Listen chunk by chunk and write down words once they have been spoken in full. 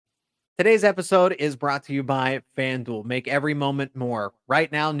Today's episode is brought to you by FanDuel. Make every moment more.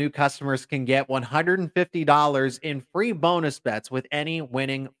 Right now, new customers can get $150 in free bonus bets with any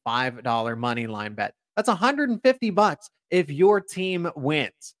winning $5 money line bet. That's $150 if your team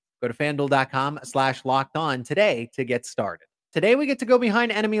wins. Go to FanDuel.com/locked on today to get started. Today, we get to go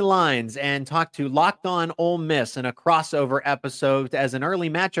behind enemy lines and talk to Locked On Ole Miss in a crossover episode as an early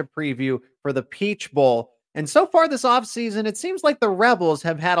matchup preview for the Peach Bowl. And so far this offseason, it seems like the Rebels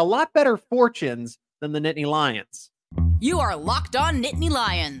have had a lot better fortunes than the Nittany Lions. You are Locked On Nittany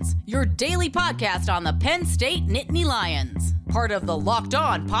Lions, your daily podcast on the Penn State Nittany Lions. Part of the Locked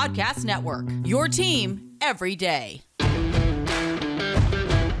On Podcast Network, your team every day.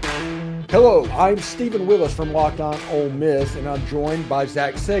 Hello, I'm Stephen Willis from Locked On Ole Miss, and I'm joined by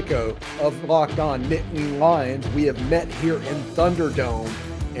Zach Seko of Locked On Nittany Lions. We have met here in Thunderdome,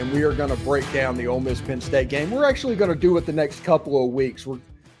 and we are going to break down the Ole Miss Penn State game. We're actually going to do it the next couple of weeks.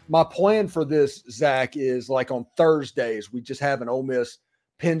 My plan for this, Zach, is like on Thursdays, we just have an Ole Miss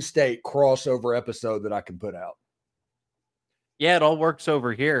Penn State crossover episode that I can put out. Yeah, it all works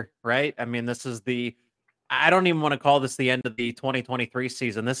over here, right? I mean, I don't even want to call this the end of the 2023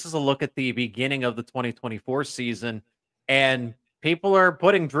 season. This is a look at the beginning of the 2024 season, and people are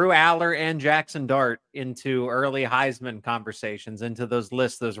putting Drew Aller and Jackson Dart into early Heisman conversations, into those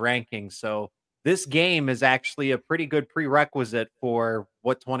lists, those rankings. So this game is actually a pretty good prerequisite for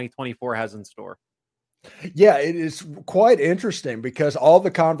what 2024 has in store. Yeah, it is quite interesting because all the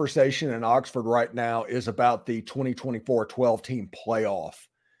conversation in Oxford right now is about the 2024 12-team playoff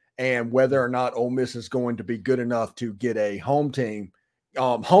and whether or not Ole Miss is going to be good enough to get a home game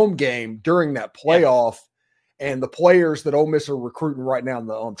during that playoff. Yeah. And the players that Ole Miss are recruiting right now in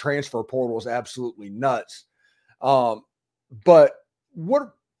the transfer portal is absolutely nuts. But what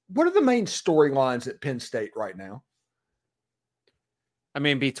are the main storylines at Penn State right now? I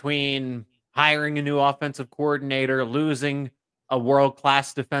mean, between hiring a new offensive coordinator, losing a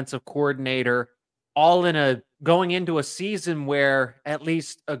world-class defensive coordinator, all going into a season where at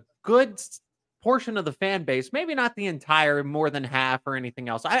least a good portion of the fan base, maybe not the entire, more than half or anything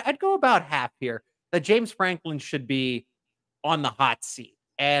else. I'd go about half here, that James Franklin should be on the hot seat.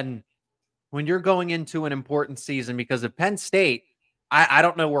 And when you're going into an important season, because of Penn State, I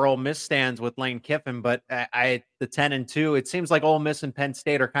don't know where Ole Miss stands with Lane Kiffin, but the 10-2, it seems like Ole Miss and Penn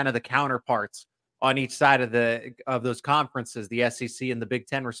State are kind of the counterparts on each side of those conferences, the SEC and the Big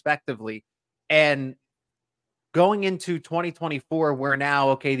Ten respectively. And going into 2024, where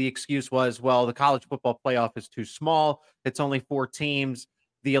now, the excuse was, well, the college football playoff is too small. It's only 4 teams.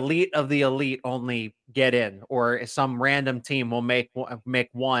 The elite of the elite only get in, or some random team will make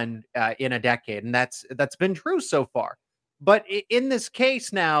one in a decade. And that's been true so far. But in this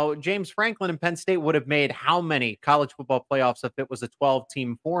case now, James Franklin and Penn State would have made how many college football playoffs if it was a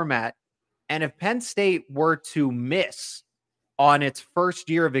 12-team format? And if Penn State were to miss on its first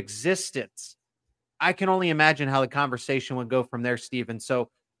year of existence, I can only imagine how the conversation would go from there, Stephen. So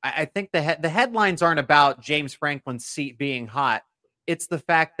I think the headlines aren't about James Franklin's seat being hot. It's the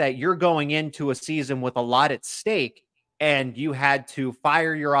fact that you're going into a season with a lot at stake, and you had to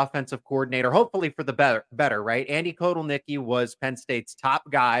fire your offensive coordinator, hopefully for the better, right? Andy Kotelnicki was Penn State's top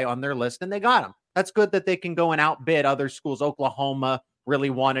guy on their list, and they got him. That's good that they can go and outbid other schools. Oklahoma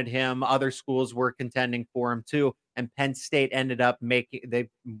really wanted him. Other schools were contending for him too, and Penn State ended up made it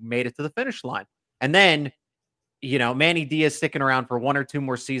to the finish line. And then, Manny Diaz sticking around for 1 or 2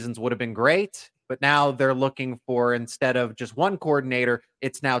 more seasons would have been great. But now they're looking for, instead of just one coordinator,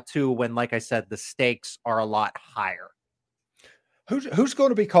 it's now 2 when, like I said, the stakes are a lot higher. Who's going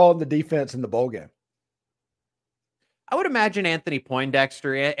to be calling the defense in the bowl game? I would imagine Anthony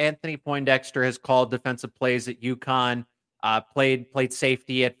Poindexter. Anthony Poindexter has called defensive plays at UConn, played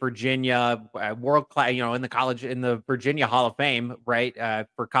safety at Virginia, world class, in the Virginia Hall of Fame, right,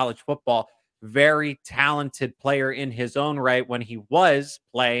 for college football. Very talented player in his own right when he was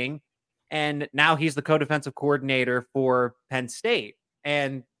playing. And now he's the co-defensive coordinator for Penn State.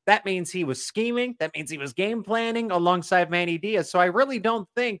 And that means he was scheming. That means he was game planning alongside Manny Diaz. So I really don't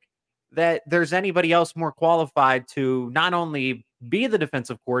think that there's anybody else more qualified to not only be the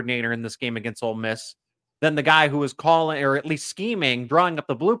defensive coordinator in this game against Ole Miss than the guy who was calling, or at least scheming, drawing up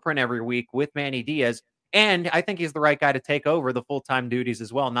the blueprint every week with Manny Diaz. And I think he's the right guy to take over the full-time duties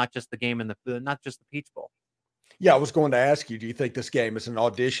as well, not just the game not just the Peach Bowl. Yeah, I was going to ask you, do you think this game is an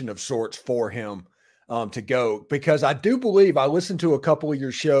audition of sorts for him to go? Because I do believe I listened to a couple of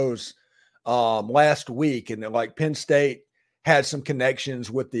your shows last week, and like Penn State had some connections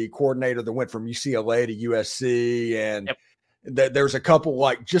with the coordinator that went from UCLA to USC, and there's a couple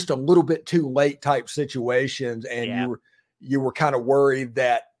like just a little bit too late type situations, and you were kind of worried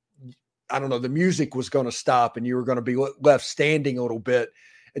that I don't know, the music was going to stop and you were going to be left standing a little bit.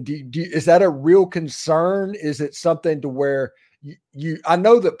 Is that a real concern? Is it something to where I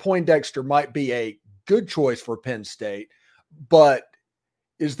know that Poindexter might be a good choice for Penn State, but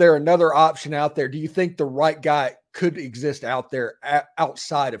is there another option out there? Do you think the right guy could exist out there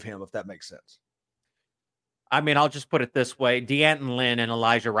outside of him, if that makes sense? I mean, I'll just put it this way. D'Anton Lynn and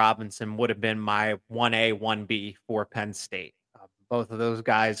Elijah Robinson would have been my 1A, 1B for Penn State. Both of those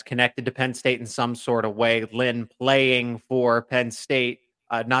guys connected to Penn State in some sort of way. Lynn playing for Penn State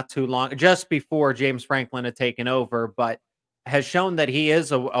not too long, just before James Franklin had taken over, but has shown that he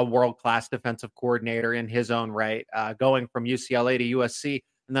is a world-class defensive coordinator in his own right, going from UCLA to USC.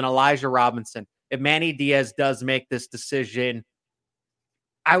 And then Elijah Robinson. If Manny Diaz does make this decision,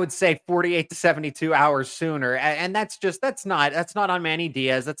 I would say 48 to 72 hours sooner. And that's not on Manny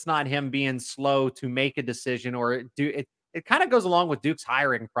Diaz. That's not him being slow to make a decision or do it. It kind of goes along with Duke's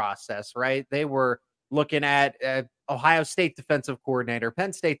hiring process, right? They were looking at Ohio State defensive coordinator,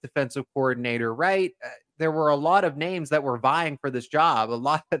 Penn State defensive coordinator, right? There were a lot of names that were vying for this job, a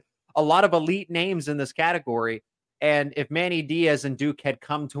lot of elite names in this category. And if Manny Diaz and Duke had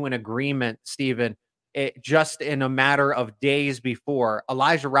come to an agreement, Stephen, just in a matter of days before,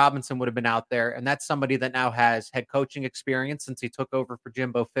 Elijah Robinson would have been out there. And that's somebody that now has head coaching experience since he took over for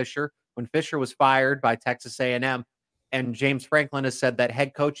Jimbo Fisher when Fisher was fired by Texas A&M. And James Franklin has said that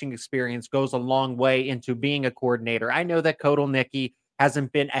head coaching experience goes a long way into being a coordinator. I know that Kotelnicki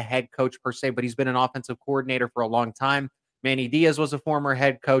hasn't been a head coach per se, but he's been an offensive coordinator for a long time. Manny Diaz was a former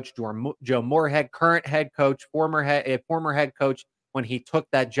head coach. Joe Moorhead, current head coach, former head coach when he took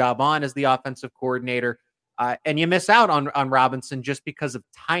that job on as the offensive coordinator. And you miss out on Robinson just because of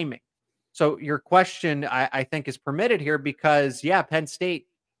timing. So your question, I think, is permitted here because, yeah, Penn State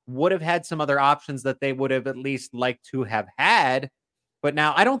would have had some other options that they would have at least liked to have had. But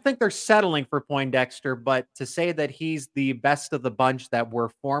now I don't think they're settling for Poindexter, but to say that he's the best of the bunch that were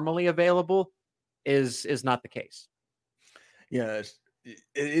formally available is not the case. Yeah,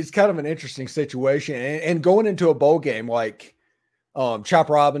 it's kind of an interesting situation. And going into a bowl game, like Chop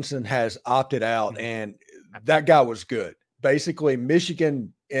Robinson has opted out, and that guy was good. Basically,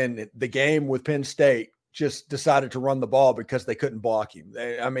 Michigan in the game with Penn State just decided to run the ball because they couldn't block him.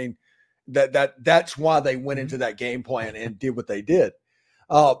 That's why they went into that game plan and did what they did.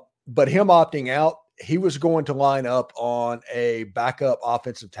 But him opting out, he was going to line up on a backup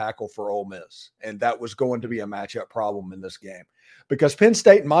offensive tackle for Ole Miss, and that was going to be a matchup problem in this game because Penn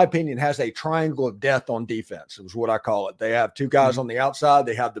State, in my opinion, has a triangle of death on defense. Is what I call it. They have two guys on the outside,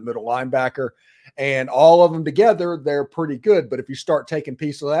 they have the middle linebacker, and all of them together, they're pretty good. But if you start taking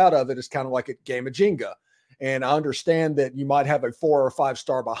pieces out of it, it's kind of like a game of Jenga. And I understand that you might have a 4 or 5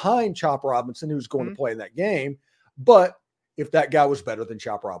 star behind Chop Robinson who's going to play in that game, but if that guy was better than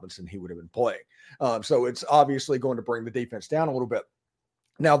Chop Robinson, he would have been playing. So it's obviously going to bring the defense down a little bit.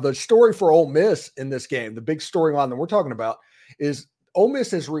 Now, the story for Ole Miss in this game, the big storyline that we're talking about is Ole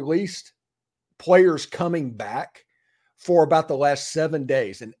Miss has released players coming back for about the last 7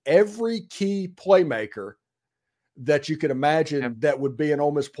 days. And every key playmaker that you could imagine that would be an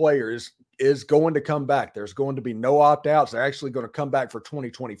Ole Miss player is going to come back. There's going to be no opt-outs. They're actually going to come back for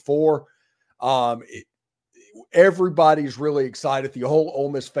 2024. Everybody's really excited. The whole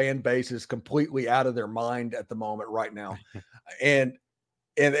Ole Miss fan base is completely out of their mind at the moment right now. And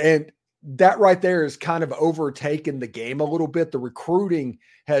that right there is kind of overtaken the game a little bit. The recruiting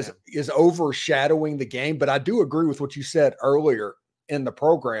is overshadowing the game, but I do agree with what you said earlier in the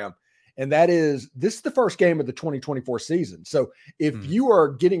program. And that is, this is the first game of the 2024 season. So if you are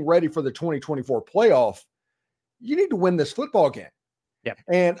getting ready for the 2024 playoff, you need to win this football game. Yep.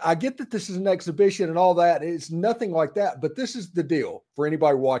 And I get that this is an exhibition and all that. It's nothing like that. But this is the deal for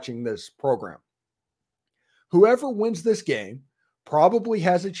anybody watching this program. Whoever wins this game probably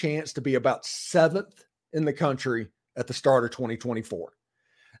has a chance to be about 7th in the country at the start of 2024.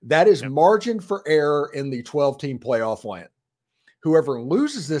 That is margin for error in the 12-team playoff land. Whoever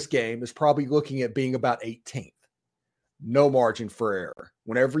loses this game is probably looking at being about 18th. No margin for error.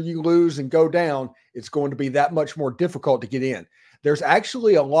 Whenever you lose and go down, it's going to be that much more difficult to get in. There's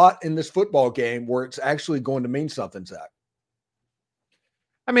actually a lot in this football game where it's actually going to mean something, Zach.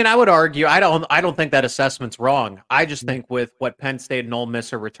 I mean, I would argue, I don't think that assessment's wrong. I just think with what Penn State and Ole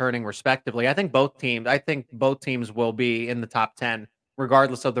Miss are returning respectively, I think both teams will be in the top 10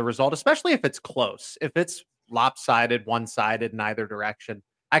 regardless of the result, especially if it's close. If it's lopsided, one-sided in either direction,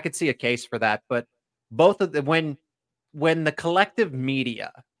 I could see a case for that. But both of the when the collective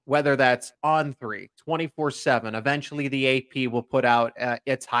media, whether that's On3, 24/7, eventually the AP will put out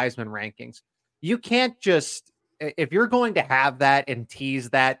its Heisman rankings. You can't just if you're going to have that and tease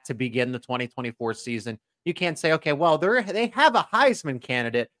that to begin the 2024 season, you can't say, okay, well, they have a Heisman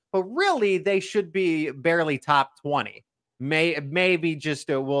candidate, but really they should be barely top 20. Maybe just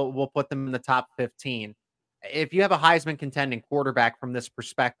we'll put them in the top 15. If you have a Heisman contending quarterback from this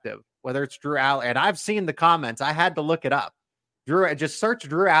perspective, whether it's Drew Aller, and I've seen the comments, I had to look it up. Just search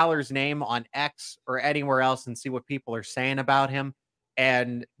Drew Aller's name on X or anywhere else and see what people are saying about him.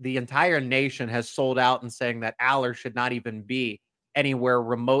 And the entire nation has sold out and saying that Aller should not even be anywhere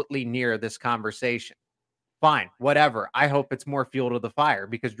remotely near this conversation. Fine, whatever. I hope it's more fuel to the fire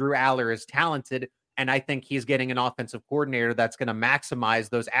because Drew Aller is talented, and I think he's getting an offensive coordinator that's going to maximize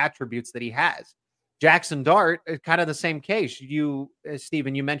those attributes that he has. Jackson Dart, kind of the same case.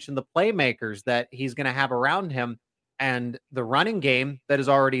 Stephen, you mentioned the playmakers that he's going to have around him and the running game that is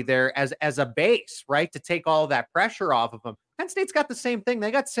already there as a base, right? To take all that pressure off of him. Penn State's got the same thing.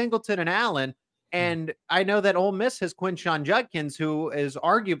 They got Singleton and Allen. And I know that Ole Miss has Quinshon Judkins, who is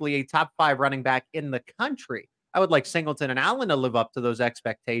arguably a top 5 running back in the country. I would like Singleton and Allen to live up to those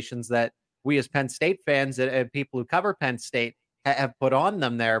expectations that we as Penn State fans and people who cover Penn State have put on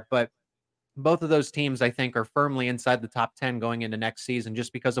them there. But both of those teams, I think, are firmly inside the top 10 going into next season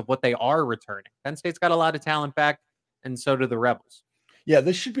just because of what they are returning. Penn State's got a lot of talent back, and so do the Rebels. Yeah,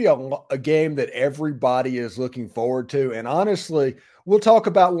 this should be a game that everybody is looking forward to. And honestly, we'll talk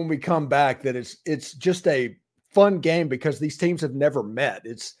about when we come back that it's just a fun game because these teams have never met.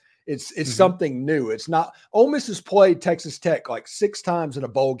 It's something new. It's not. Ole Miss has played Texas Tech like 6 times in a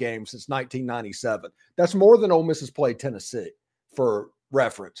bowl game since 1997. That's more than Ole Miss has played Tennessee, for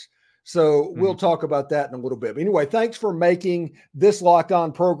reference. So we'll talk about that in a little bit. But anyway, thanks for making this Locked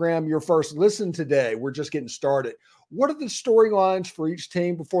On program your first listen today. We're just getting started. What are the storylines for each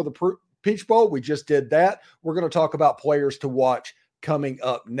team before the Peach Bowl? We just did that. We're going to talk about players to watch coming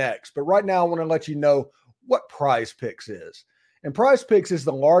up next. But right now, I want to let you know what Prize Picks is. And Prize Picks is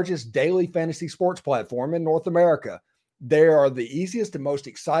the largest daily fantasy sports platform in North America. They are the easiest and most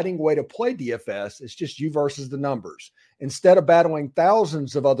exciting way to play DFS. It's just you versus the numbers. Instead of battling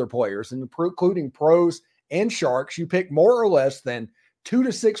thousands of other players, including pros and sharks, you pick more or less than 2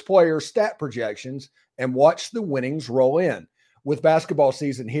 to 6 player stat projections and watch the winnings roll in. With basketball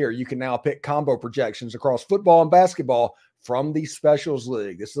season here, you can now pick combo projections across football and basketball from the Specials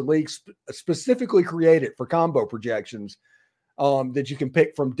League. This is the league specifically created for combo projections that you can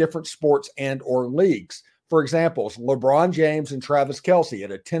pick from different sports and or leagues. For example, LeBron James and Travis Kelce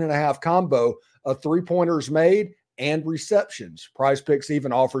at a 10.5 combo of 3-pointers made and receptions. Prize Picks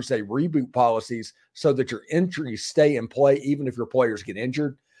even offers a reboot policies so that your entries stay in play even if your players get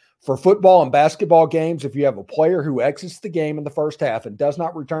injured. For football and basketball games, if you have a player who exits the game in the first half and does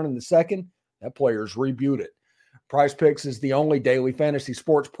not return in the second, that player is rebooted. Prize Picks is the only daily fantasy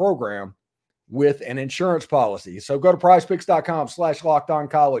sports program with an insurance policy. So go to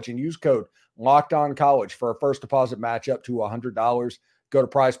prizepicks.com/lockedoncollege and use code LockedOnCollege for a first deposit match up to $100. Go to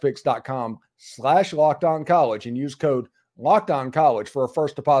prizepicks.com/lockedoncollege and use code LockedOnCollege for a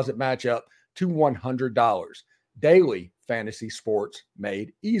first deposit match up to $100. Daily fantasy sports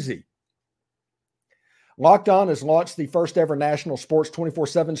made easy. Locked On has launched the first ever national sports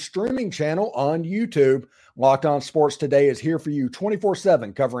 24/7 streaming channel on YouTube. Locked On Sports Today is here for you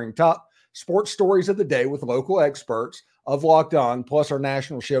 24/7, covering top sports stories of the day with local experts of Locked On, plus our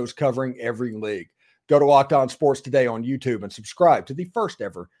national shows covering every league. Go to Locked On Sports Today on YouTube and subscribe to the first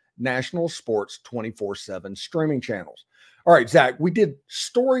ever national sports 24/7 streaming channels. All right, Zach, we did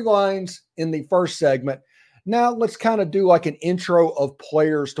storylines in the first segment. Now let's kind of do like an intro of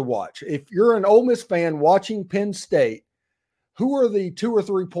players to watch. If you're an Ole Miss fan watching Penn State, who are the 2 or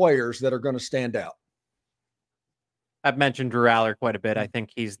 3 players that are going to stand out? I've mentioned Drew Aller quite a bit. I think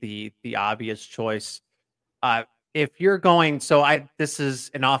he's the obvious choice. If you're going, this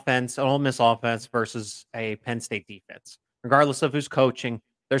is an Ole Miss offense versus a Penn State defense. Regardless of who's coaching,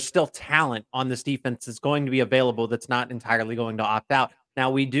 there's still talent on this defense that's going to be available that's not entirely going to opt out.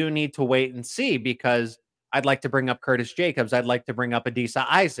 Now, we do need to wait and see because I'd like to bring up Curtis Jacobs. I'd like to bring up Adisa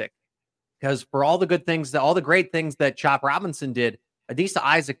Isaac because for all the great things that Chop Robinson did, Adisa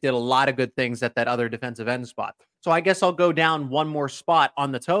Isaac did a lot of good things at that other defensive end spot. So I guess I'll go down one more spot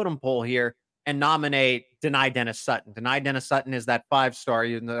on the totem pole here and nominate Deni Dennis Sutton. Deni Dennis Sutton is that 5-star.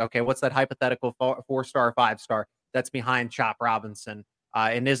 Okay, what's that hypothetical 4-star or 5-star that's behind Chop Robinson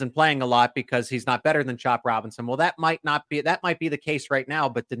and isn't playing a lot because he's not better than Chop Robinson? Well, that might be the case right now,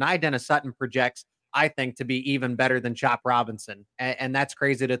 but Deni Dennis Sutton projects, I think, to be even better than Chop Robinson. And that's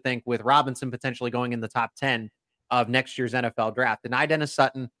crazy to think with Robinson potentially going in the top 10 of next year's NFL draft. Deni Dennis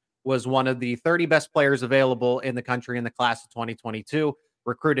Sutton was one of the 30 best players available in the country in the class of 2022.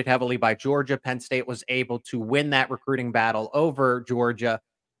 recruited heavily by Georgia. Penn State was able to win that recruiting battle over Georgia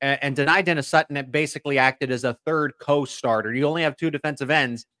and deny Dennis Sutton. It basically acted as a third co-starter. You only have two defensive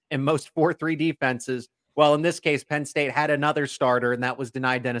ends in most 4-3 defenses. Well, in this case, Penn State had another starter, and that was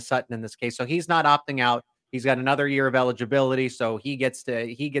denied Dennis Sutton in this case. So he's not opting out. He's got another year of eligibility. So he gets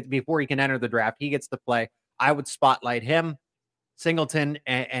before he can enter the draft, he gets to play. I would spotlight him, Singleton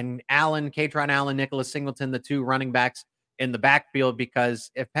and Allen, Katron Allen, Nicholas Singleton, the two running backs in the backfield,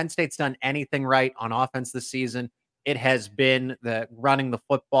 because if Penn State's done anything right on offense this season, it has been the running the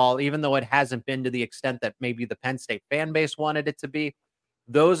football, even though it hasn't been to the extent that maybe the Penn State fan base wanted it to be.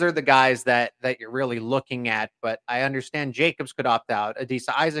 Those are the guys that you're really looking at. But I understand Jacobs could opt out.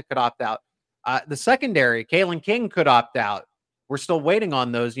 Adisa Isaac could opt out. The secondary, Kalen King could opt out. We're still waiting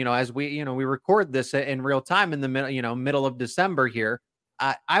on those, as we record this in real time in the middle of December here.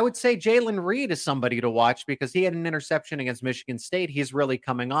 I would say Jalen Reed is somebody to watch because he had an interception against Michigan State. He's really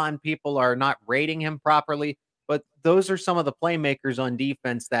coming on. People are not rating him properly, but those are some of the playmakers on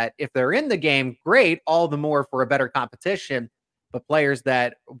defense that if they're in the game, great, all the more for a better competition. But players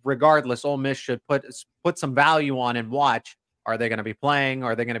that, regardless, Ole Miss should put some value on and watch. Are they going to be playing?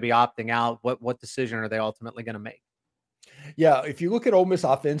 Are they going to be opting out? What decision are they ultimately going to make? Yeah, if you look at Ole Miss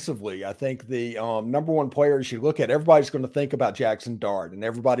offensively, I think the number one players you look at, everybody's going to think about Jackson Dart and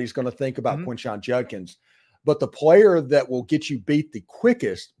everybody's going to think about Quinshon Judkins. But the player that will get you beat the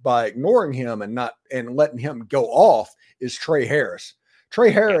quickest by ignoring him and letting him go off is Trey Harris. Trey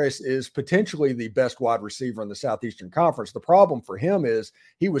Harris is potentially the best wide receiver in the Southeastern Conference. The problem for him is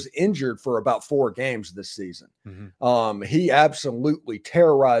he was injured for about 4 games this season. He absolutely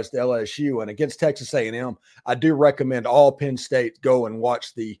terrorized LSU. And against Texas A&M, I do recommend all Penn State go and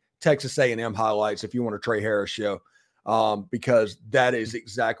watch the Texas A&M highlights if you want a Trey Harris show, because that is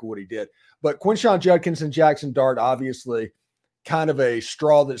exactly what he did. But Quinshon Judkins and Jackson Dart, obviously, kind of a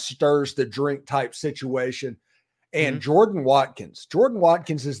straw that stirs the drink type situation. And Jordan Watkins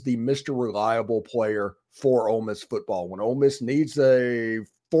is the Mr. Reliable player for Ole Miss football. When Ole Miss needs a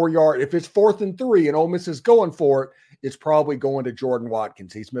 4-yard, if it's 4th and 3 and Ole Miss is going for it, it's probably going to Jordan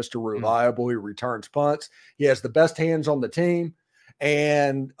Watkins. He's Mr. Reliable. He returns punts. He has the best hands on the team.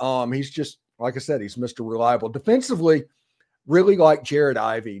 And he's just, like I said, he's Mr. Reliable. Defensively, really like Jared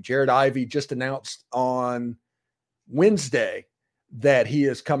Ivey. Jared Ivey just announced on Wednesday that he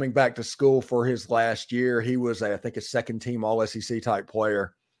is coming back to school for his last year. He was, I think, a second-team All-SEC type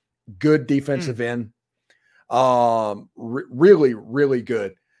player. Good defensive end. Really, really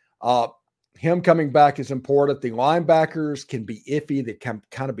good. Him coming back is important. The linebackers can be iffy. They can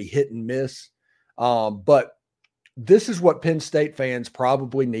kind of be hit and miss. But this is what Penn State fans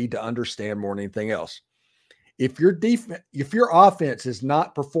probably need to understand more than anything else. If your offense is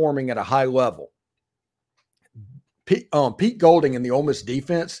not performing at a high level, Pete Golding and the Ole Miss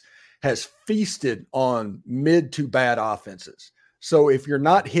defense has feasted on mid to bad offenses. So if you're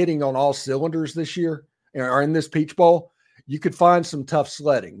not hitting on all cylinders this year or in this Peach Bowl, you could find some tough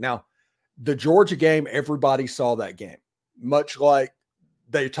sledding. Now, the Georgia game, everybody saw that game. Much like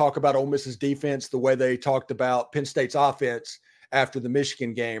they talk about Ole Miss's defense, the way they talked about Penn State's offense after the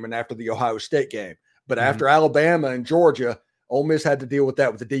Michigan game and after the Ohio State game. But after Alabama and Georgia, Ole Miss had to deal with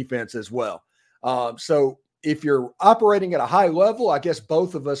that with the defense as well. So if you're operating at a high level, I guess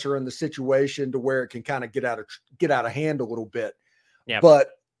both of us are in the situation to where it can kind of get out of hand a little bit. Yeah.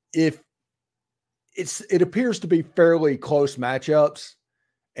 But if it appears to be fairly close matchups,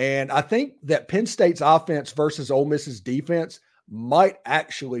 and I think that Penn State's offense versus Ole Miss's defense might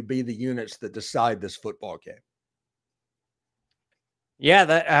actually be the units that decide this football game. Yeah,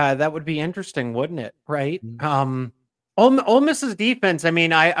 that would be interesting, wouldn't it? Right. Ole Miss's defense. I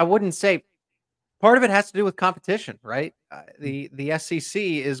mean, I wouldn't say. Part of it has to do with competition, right? The SEC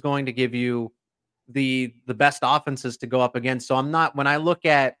is going to give you the best offenses to go up against. So when I look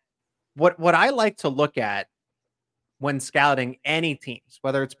at what I like to look at when scouting any teams,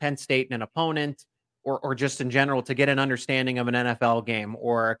 whether it's Penn State and an opponent or just in general to get an understanding of an NFL game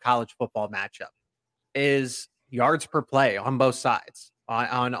or a college football matchup, is yards per play on both sides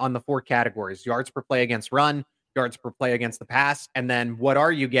on the 4 categories: yards per play against run, yards per play against the pass, and then what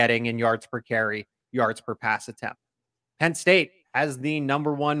are you getting in yards per carry, yards per pass attempt. Penn State has the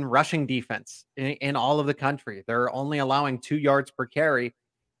number 1 rushing defense in all of the country. They're only allowing 2 yards per carry.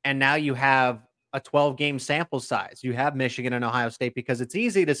 And now you have a 12-game sample size. You have Michigan and Ohio State, because it's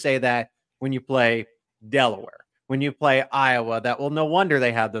easy to say that when you play Delaware, when you play Iowa, that, well, no wonder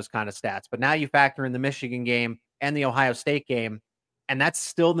they have those kind of stats. But now you factor in the Michigan game and the Ohio State game, and that's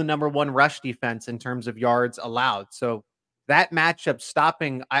still the number 1 rush defense in terms of yards allowed. So that matchup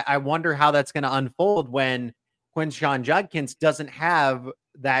stopping, I wonder how that's going to unfold when Quinshon Judkins doesn't have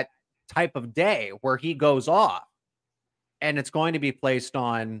that type of day where he goes off, and it's going to be placed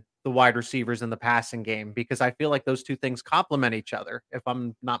on the wide receivers in the passing game because I feel like those two things complement each other, if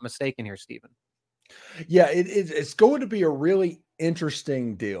I'm not mistaken here, Stephen. Yeah, it's going to be a really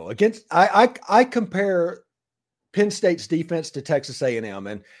interesting deal. I compare Penn State's defense to Texas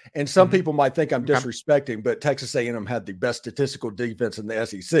A&M, and some people might think I'm Okay. disrespecting, but Texas A&M had the best statistical defense in the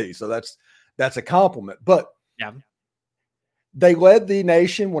SEC, so that's a compliment. But Yeah. they led the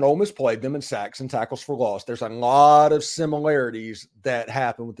nation when Ole Miss played them in sacks and tackles for loss. There's a lot of similarities that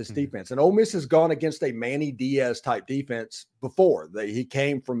happen with this defense. And Ole Miss has gone against a Manny Diaz type defense before. He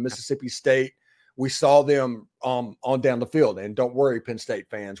came from Mississippi State. We saw them on down the field. And don't worry, Penn State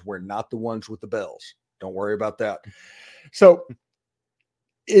fans, we're not the ones with the bells. Don't worry about that. So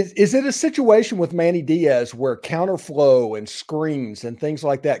is it a situation with Manny Diaz where counterflow and screens and things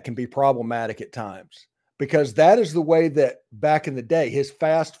like that can be problematic at times? Because that is the way that back in the day, his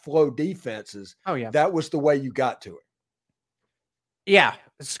fast flow defenses, that was the way you got to it. Yeah,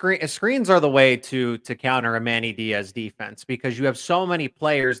 screens are the way to counter a Manny Diaz defense because you have so many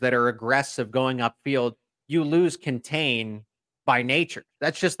players that are aggressive going upfield. You lose contain by nature.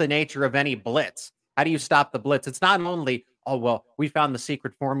 That's just the nature of any blitz. How do you stop the blitz? It's not only, oh, well, we found the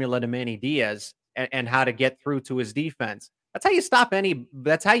secret formula to Manny Diaz and how to get through to his defense. That's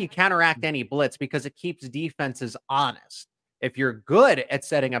how you counteract any blitz because it keeps defenses honest. If you're good at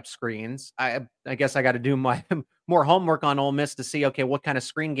setting up screens, I guess I got to do my more homework on Ole Miss to see, okay, what kind of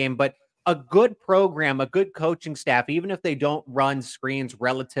screen game, but a good program, a good coaching staff, even if they don't run screens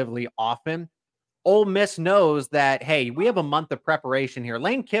relatively often, Ole Miss knows that, hey, we have a month of preparation here.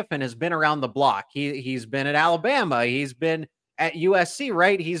 Lane Kiffin has been around the block. He's been at Alabama. He's been at USC,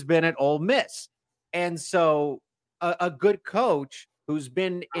 right? He's been at Ole Miss. And so a good coach who's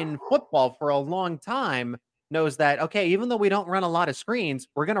been in football for a long time knows that, okay, even though we don't run a lot of screens,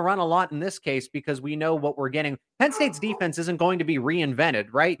 we're going to run a lot in this case because we know what we're getting. Penn State's defense isn't going to be reinvented,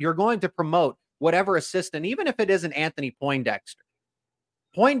 right? You're going to promote whatever assistant, even if it isn't Anthony Poindexter.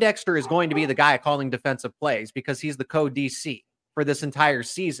 Poindexter is going to be the guy calling defensive plays because he's the co-DC for this entire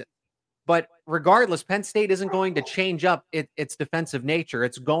season. But regardless, Penn State isn't going to change up its defensive nature.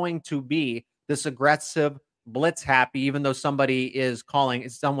 It's going to be this aggressive, blitz happy, even though someone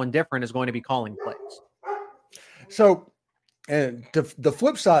different is going to be calling plays. So, and the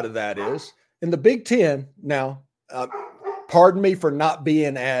flip side of that is in the Big Ten now, pardon me for not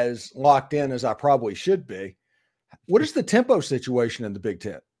being as locked in as I probably should be. What is the tempo situation in the Big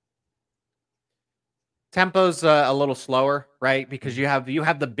Ten? Tempo's a little slower, right? Because you have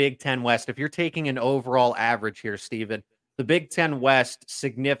the Big Ten West. If you're taking an overall average here, Steven, the Big Ten West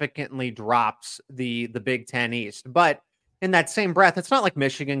significantly drops the Big Ten East. But in that same breath, it's not like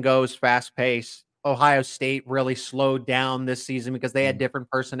Michigan goes fast pace. Ohio State really slowed down this season because they had different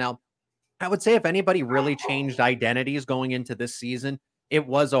personnel. I would say if anybody really changed identities going into this season, it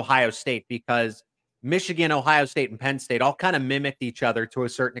was Ohio State because Michigan, Ohio State, and Penn State all kind of mimicked each other to a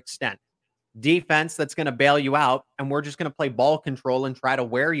certain extent. Defense that's going to bail you out, and we're just going to play ball control and try to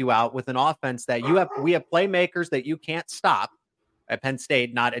wear you out with an offense that we have playmakers that you can't stop. At Penn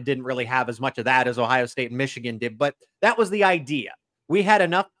State, it didn't really have as much of that as Ohio State and Michigan did, but that was the idea. We had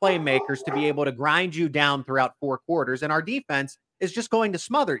enough playmakers to be able to grind you down throughout 4 quarters, and our defense is just going to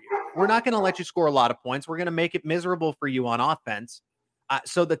smother you. We're not going to let you score a lot of points. We're going to make it miserable for you on offense.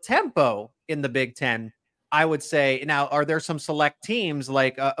 So the tempo in the Big Ten, I would say, now, are there some select teams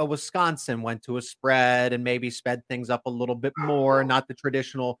like a Wisconsin went to a spread and maybe sped things up a little bit more, not the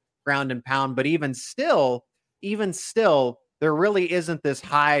traditional ground and pound, but even still, there really isn't this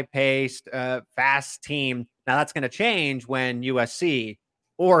high-paced, fast team. Now, that's going to change when USC,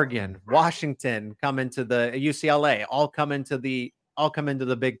 Oregon, Washington come into the UCLA, all come into the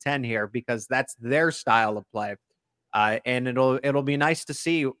Big Ten here because that's their style of play. And it'll be nice to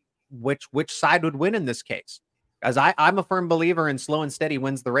see which side would win in this case. As I'm a firm believer in slow and steady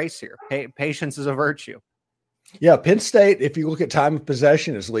wins the race here. Patience is a virtue. Yeah, Penn State, if you look at time of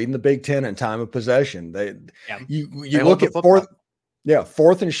possession, is leading the Big Ten in time of possession. You look at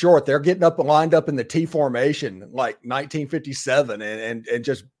fourth and short, they're getting up and lined up in the T formation like 1957 and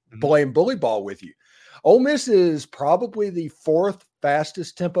just playing bully ball with you. Ole Miss is probably the 4th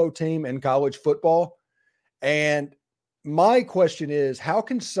fastest tempo team in college football. And my question is, how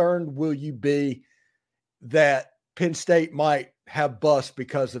concerned will you be that Penn State might have bust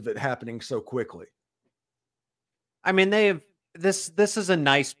because of it happening so quickly? I mean, this is a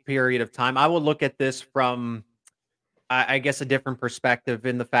nice period of time. I will look at this from, I guess, a different perspective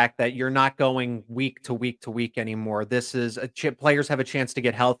in the fact that you're not going week to week to week anymore. This is players have a chance to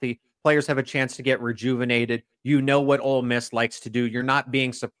get healthy. Players have a chance to get rejuvenated. You know what Ole Miss likes to do. You're not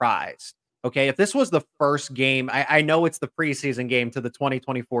being surprised. Okay, if this was the first game, I know it's the preseason game to the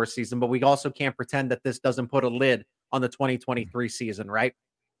 2024 season, but we also can't pretend that this doesn't put a lid on the 2023 season, right?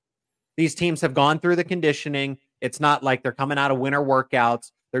 These teams have gone through the conditioning. It's not like they're coming out of winter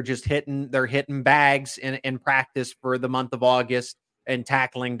workouts. They're hitting bags in practice for the month of August and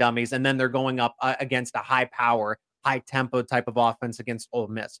tackling dummies. And then they're going up against a high power, high tempo type of offense against Ole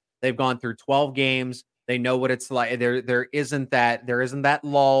Miss. They've gone through 12 games. They know what it's like. There isn't that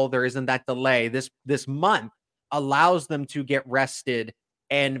lull. There isn't that delay. This month allows them to get rested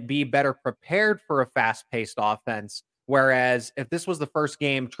and be better prepared for a fast-paced offense. Whereas if this was the first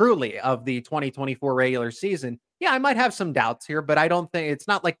game truly of the 2024 regular season, yeah, I might have some doubts here, but I don't think it's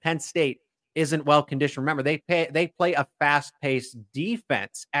not like Penn State isn't well conditioned. Remember, they play a fast-paced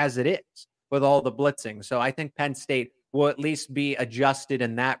defense as it is with all the blitzing. So I think Penn State will at least be adjusted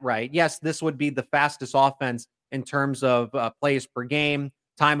in that right. Yes, this would be the fastest offense in terms of plays per game,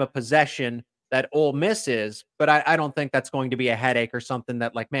 time of possession that Ole Miss is, but I don't think that's going to be a headache or something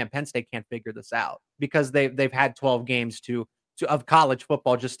that like, man, Penn State can't figure this out because they've had 12 games of college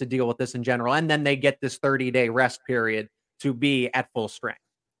football just to deal with this in general. And then they get this 30-day rest period to be at full strength.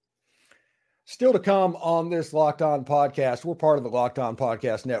 Still to come on this Locked On podcast. We're part of the Locked On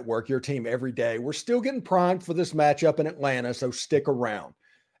Podcast Network, your team every day. We're still getting primed for this matchup in Atlanta, so stick around.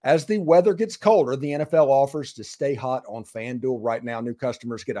 As the weather gets colder, the NFL offers to stay hot on FanDuel. Right now, new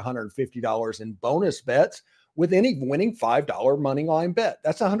customers get $150 in bonus bets with any winning $5 money line bet.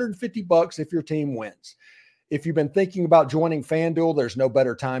 That's $150 if your team wins. If you've been thinking about joining FanDuel, there's no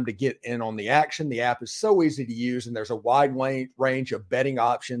better time to get in on the action. The app is so easy to use, and there's a wide range of betting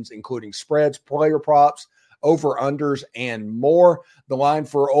options, including spreads, player props, over-unders, and more. The line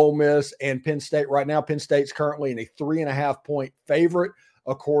for Ole Miss and Penn State right now, Penn State's currently in a 3.5-point favorite,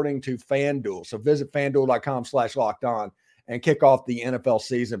 according to FanDuel. So visit FanDuel.com/lockedon and kick off the NFL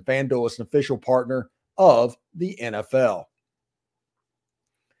season. FanDuel is an official partner of the NFL.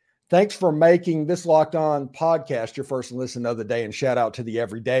 Thanks for making this Locked On podcast your first listen of the day, and shout out to the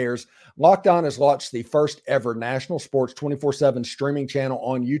everydayers. Locked On has launched the first ever national sports 24/7 streaming channel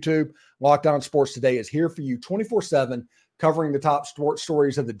on YouTube. Locked On Sports Today is here for you 24/7, covering the top sports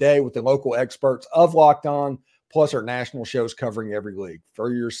stories of the day with the local experts of Locked On, plus our national shows covering every league.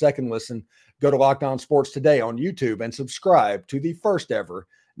 For your second listen, go to Locked On Sports Today on YouTube and subscribe to the first ever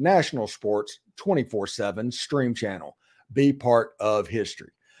national sports 24/7 stream channel. Be part of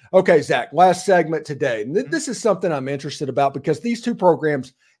history. Okay, Zach, last segment today. And this is something I'm interested about because these two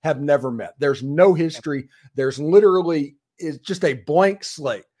programs have never met. There's no history. There's literally is just a blank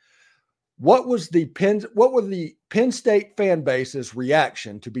slate. What were the Penn State fan base's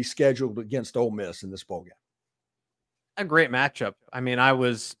reaction to be scheduled against Ole Miss in this bowl game? A great matchup. I mean, I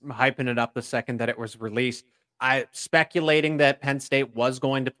was hyping it up the second that it was released. I speculating that Penn State was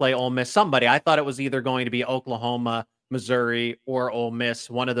going to play Ole Miss. I thought it was either going to be Oklahoma, Missouri, or Ole Miss,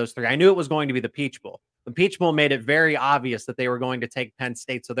 one of those three. I knew it was going to be the Peach Bowl. The Peach Bowl made it very obvious that they were going to take Penn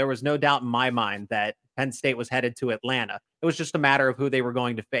State, so there was no doubt in my mind that Penn State was headed to Atlanta. It was just a matter of who they were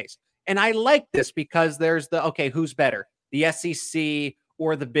going to face. And I like this because there's who's better, the SEC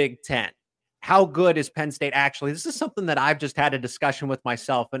or the Big Ten? How good is Penn State actually? This is something that I've just had a discussion with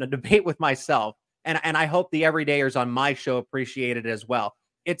myself and a debate with myself, and I hope the everydayers on my show appreciate it as well.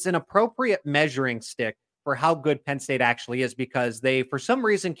 It's an appropriate measuring stick for how good Penn State actually is because they, for some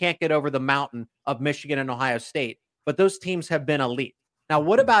reason, can't get over the mountain of Michigan and Ohio State, but those teams have been elite. Now,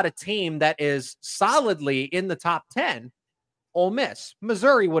 what about a team that is solidly in the top 10? Ole Miss.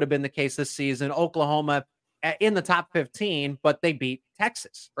 Missouri would have been the case this season. Oklahoma in the top 15, but they beat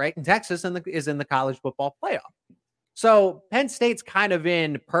Texas, right? And Texas is in the college football playoff. So Penn State's kind of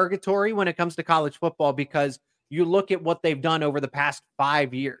in purgatory when it comes to college football because you look at what they've done over the past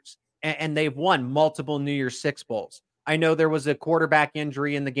 5 years. And they've won multiple New Year's Six Bowls. I know there was a quarterback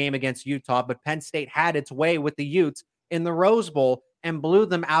injury in the game against Utah, but Penn State had its way with the Utes in the Rose Bowl and blew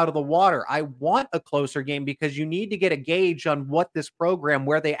them out of the water. I want a closer game because you need to get a gauge on what this program,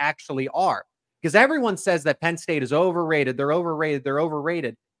 where they actually are. Because everyone says that Penn State is overrated. They're overrated. They're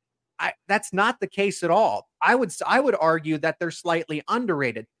overrated. That's not the case at all. I would argue that they're slightly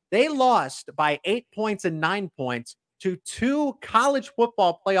underrated. They lost by 8 points and 9 points to two college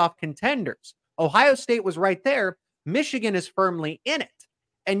football playoff contenders. Ohio State was right there. Michigan is firmly in it.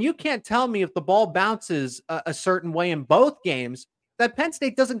 And you can't tell me if the ball bounces a certain way in both games that Penn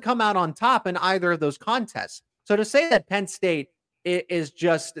State doesn't come out on top in either of those contests. So to say that Penn State is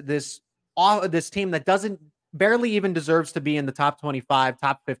just this team that barely even deserves to be in the top 25,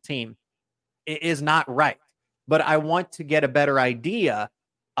 top 15 is not right. But I want to get a better idea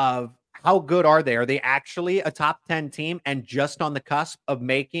of how good are they? Are they actually a top 10 team and just on the cusp of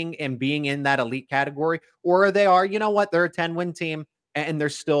making and being in that elite category? Or are they you know what, they're a 10-win team and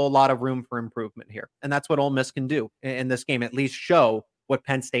there's still a lot of room for improvement here. And that's what Ole Miss can do in this game, at least show what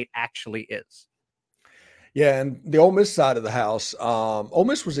Penn State actually is. Yeah, and the Ole Miss side of the house, Ole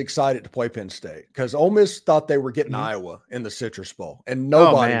Miss was excited to play Penn State because Ole Miss thought they were getting Iowa in the Citrus Bowl, and Oh,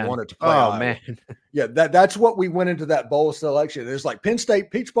 nobody man. wanted to play Oh, Iowa. man. Yeah, that's what we went into that bowl selection. It's like Penn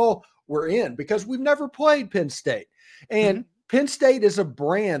State, Peach Bowl, we're in because we've never played Penn State. And Penn State is a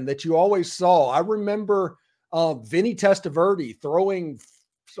brand that you always saw. I remember Vinny Testaverde throwing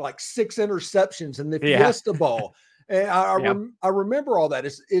like 6 interceptions in the Fiesta Bowl. And I remember all that.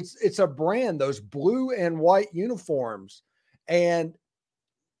 It's a brand, those blue and white uniforms. And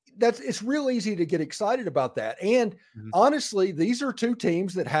it's real easy to get excited about that. And honestly, these are 2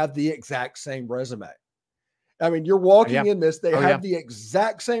 teams that have the exact same resume. I mean, you're walking in this, they have the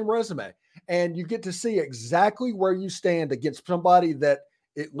exact same resume, and you get to see exactly where you stand against somebody that,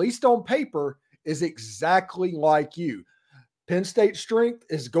 at least on paper, is exactly like you. Penn State's strength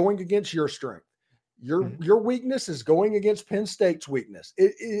is going against your strength. Your weakness is going against Penn State's weakness.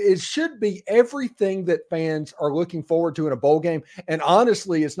 It should be everything that fans are looking forward to in a bowl game. And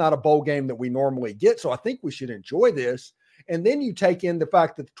honestly, it's not a bowl game that we normally get. So I think we should enjoy this. And then you take in the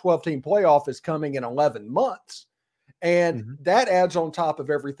fact that the 12-team playoff is coming in 11 months. And that adds on top of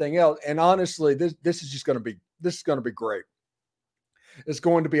everything else. And honestly, this is just going to be great. It's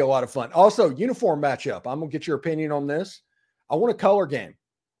going to be a lot of fun. Also, uniform matchup. I'm going to get your opinion on this. I want a color game.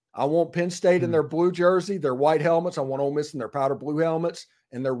 I want Penn State in their blue jersey, their white helmets. I want Ole Miss in their powder blue helmets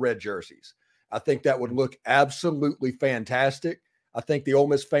and their red jerseys. I think that would look absolutely fantastic. I think the Ole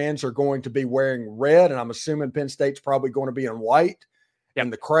Miss fans are going to be wearing red, and I'm assuming Penn State's probably going to be in white.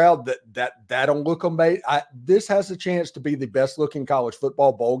 And the crowd, that'll look amazing. This has a chance to be the best looking college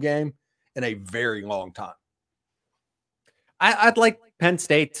football bowl game in a very long time. I'd like Penn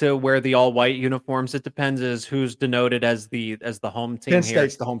State to wear the all white uniforms. It depends as who's denoted as the home team. Penn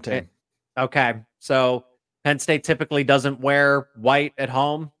State's the home team. Okay, so Penn State typically doesn't wear white at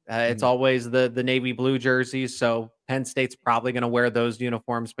home. It's always the navy blue jerseys. So Penn State's probably going to wear those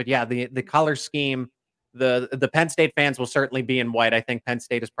uniforms. But yeah, the color scheme, the Penn State fans will certainly be in white. I think Penn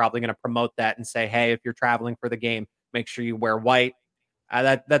State is probably going to promote that and say, hey, if you're traveling for the game, make sure you wear white.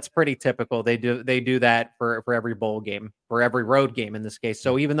 That's pretty typical. They do that for every bowl game, for every road game in this case.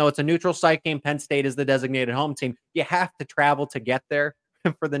 So even though it's a neutral site game, Penn State is the designated home team. You have to travel to get there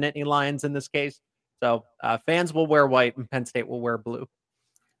for the Nittany Lions in this case. So fans will wear white and Penn State will wear blue.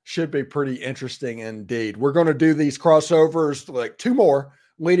 Should be pretty interesting indeed. We're going to do these crossovers, like 2 more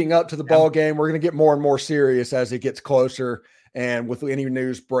leading up to the ball game. We're going to get more and more serious as it gets closer. And with any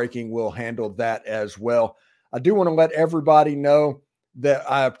news breaking, we'll handle that as well. I do want to let everybody know that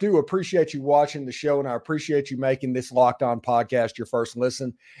I do appreciate you watching the show, and I appreciate you making this Locked On podcast your first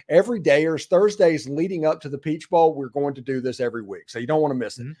listen. Every day or Thursdays leading up to the Peach Bowl, we're going to do this every week, so you don't want to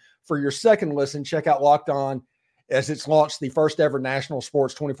miss it. For your second listen, check out Locked On, as it's launched the first ever national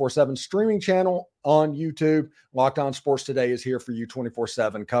sports 24/7 streaming channel on YouTube. Locked On Sports Today is here for you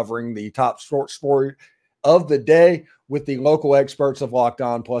 24/7, covering the top sports story of the day with the local experts of Locked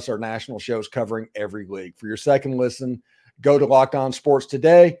On, plus our national shows covering every league. For your second listen, go to Locked On Sports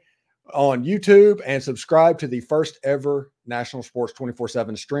Today on YouTube and subscribe to the first ever National Sports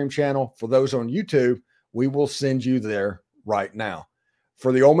 24/7 stream channel. For those on YouTube, we will send you there right now.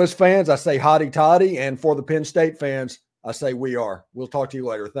 For the Ole Miss fans, I say hotty toddy. And for the Penn State fans, I say we are. We'll talk to you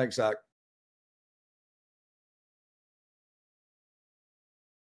later. Thanks, Zach.